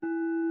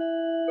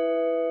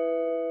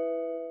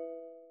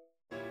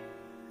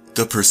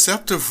The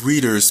Perceptive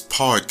Readers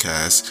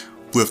podcast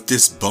with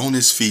this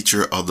bonus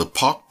feature of the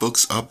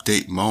POCBOOKS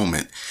Update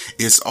Moment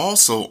is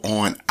also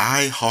on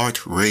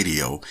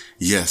iHeartRadio.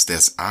 Yes,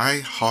 that's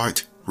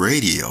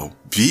iHeartRadio.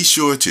 Be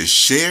sure to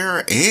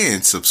share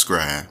and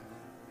subscribe.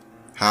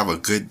 Have a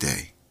good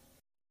day.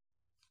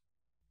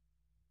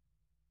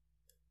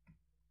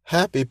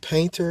 Happy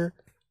painter,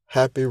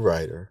 happy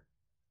writer.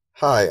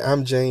 Hi,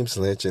 I'm James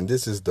Lynch, and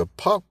this is the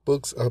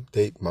POCBOOKS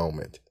Update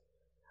Moment.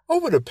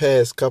 Over the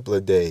past couple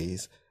of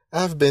days,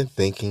 I've been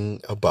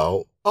thinking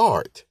about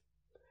art.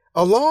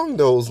 Along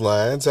those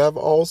lines, I've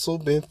also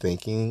been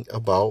thinking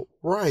about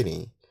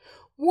writing.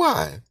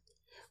 Why?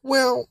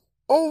 Well,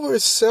 over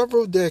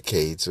several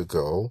decades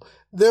ago,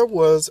 there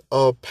was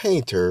a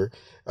painter,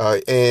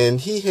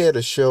 and he had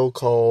a show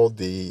called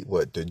The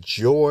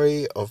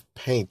Joy of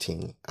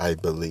Painting, I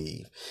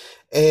believe.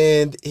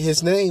 And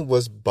his name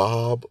was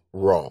Bob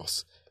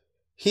Ross.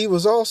 He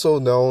was also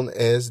known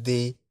as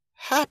the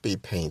Happy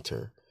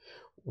Painter.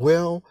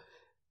 Well,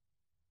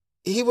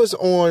 he was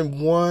on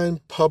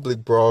one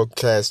public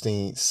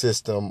broadcasting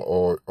system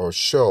or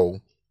show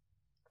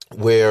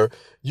where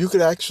you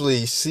could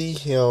actually see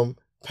him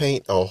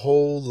paint a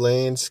whole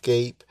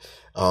landscape,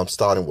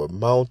 starting with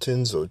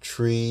mountains or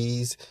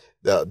trees,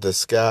 the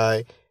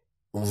sky,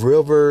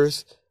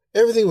 rivers.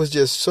 Everything was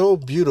just so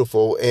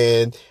beautiful.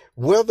 And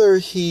whether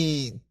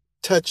he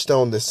touched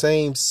on the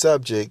same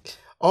subject,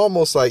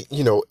 almost like,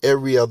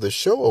 every other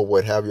show or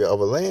what have you of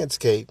a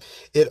landscape,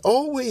 it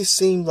always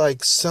seemed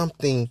like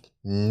something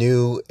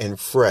new and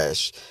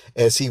fresh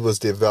as he was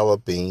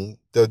developing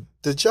the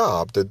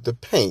job, the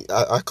paint.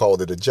 I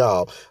called it a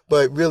job,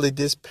 but really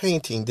this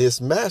painting, this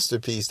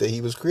masterpiece that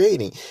he was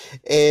creating.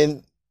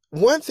 And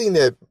one thing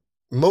that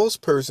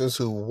most persons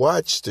who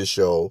watched the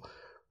show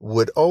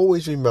would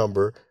always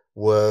remember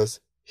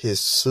was his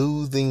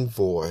soothing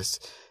voice,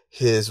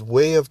 his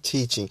way of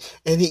teaching.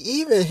 And he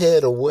even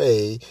had a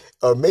way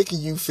of making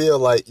you feel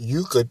like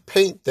you could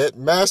paint that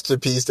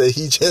masterpiece that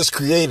he just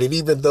created,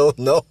 even though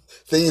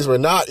things were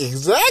not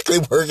exactly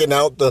working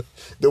out the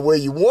way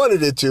you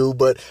wanted it to.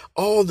 But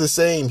all the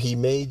same, he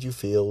made you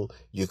feel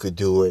you could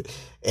do it.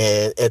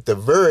 And at the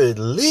very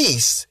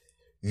least,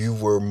 you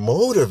were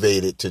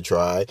motivated to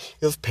try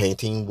if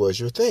painting was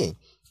your thing.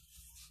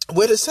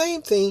 Well, the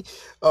same thing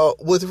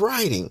with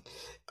writing.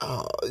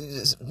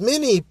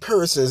 Many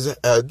persons,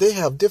 they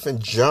have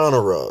different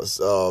genres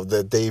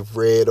that they've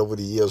read over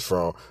the years,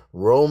 from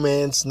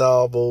romance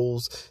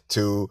novels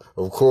to,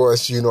 of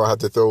course, I have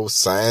to throw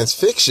science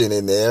fiction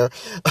in there,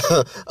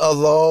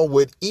 along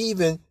with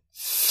even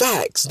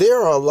facts.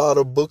 There are a lot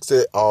of books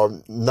that are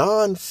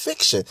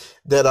nonfiction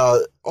that are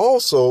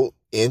also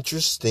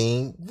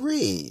interesting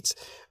reads.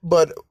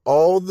 But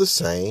all the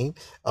same,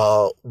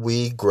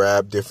 we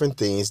grab different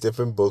things,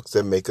 different books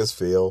that make us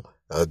feel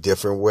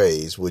different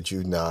ways. Would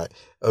you not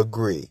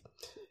agree?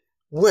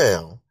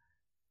 Well,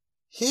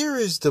 here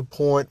is the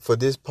point for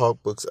this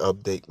POCBOOKS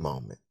Update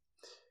Moment.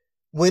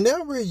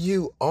 Whenever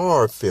you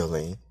are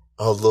feeling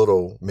a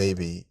little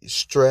maybe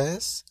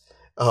stressed,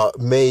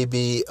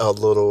 maybe a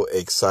little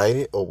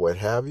excited or what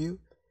have you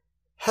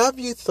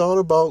thought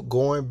about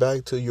going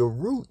back to your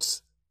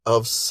roots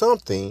of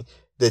something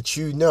that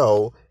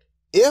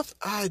if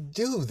I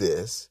do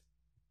this,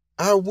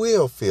 I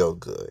will feel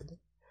good.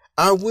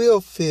 I will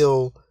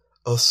feel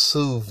a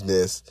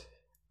soothness.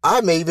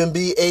 I may even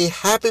be a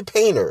happy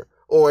painter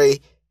or a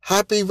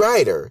happy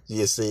writer,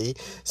 you see.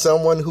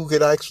 Someone who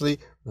could actually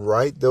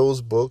write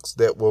those books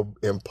that will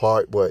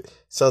impart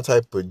some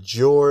type of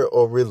joy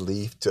or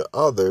relief to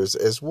others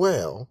as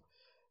well.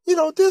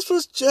 This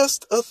was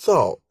just a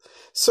thought.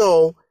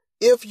 So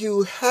if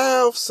you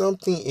have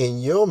something in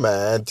your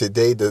mind,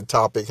 today the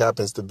topic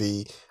happens to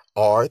be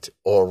art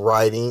or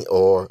writing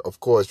or,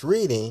 of course,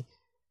 reading.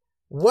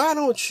 Why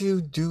don't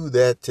you do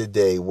that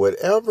today?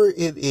 Whatever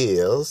it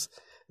is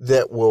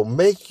that will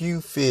make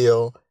you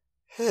feel,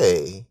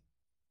 hey,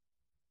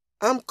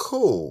 I'm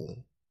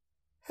cool.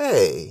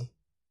 Hey,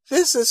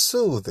 this is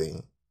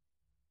soothing.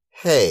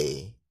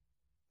 Hey,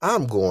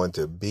 I'm going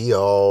to be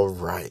all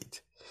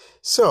right.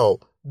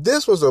 So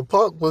this was a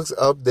POCBOOKS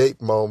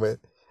Update Moment.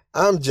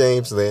 I'm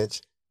James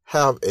Lynch.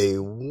 Have a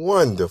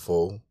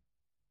wonderful,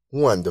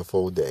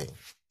 wonderful day.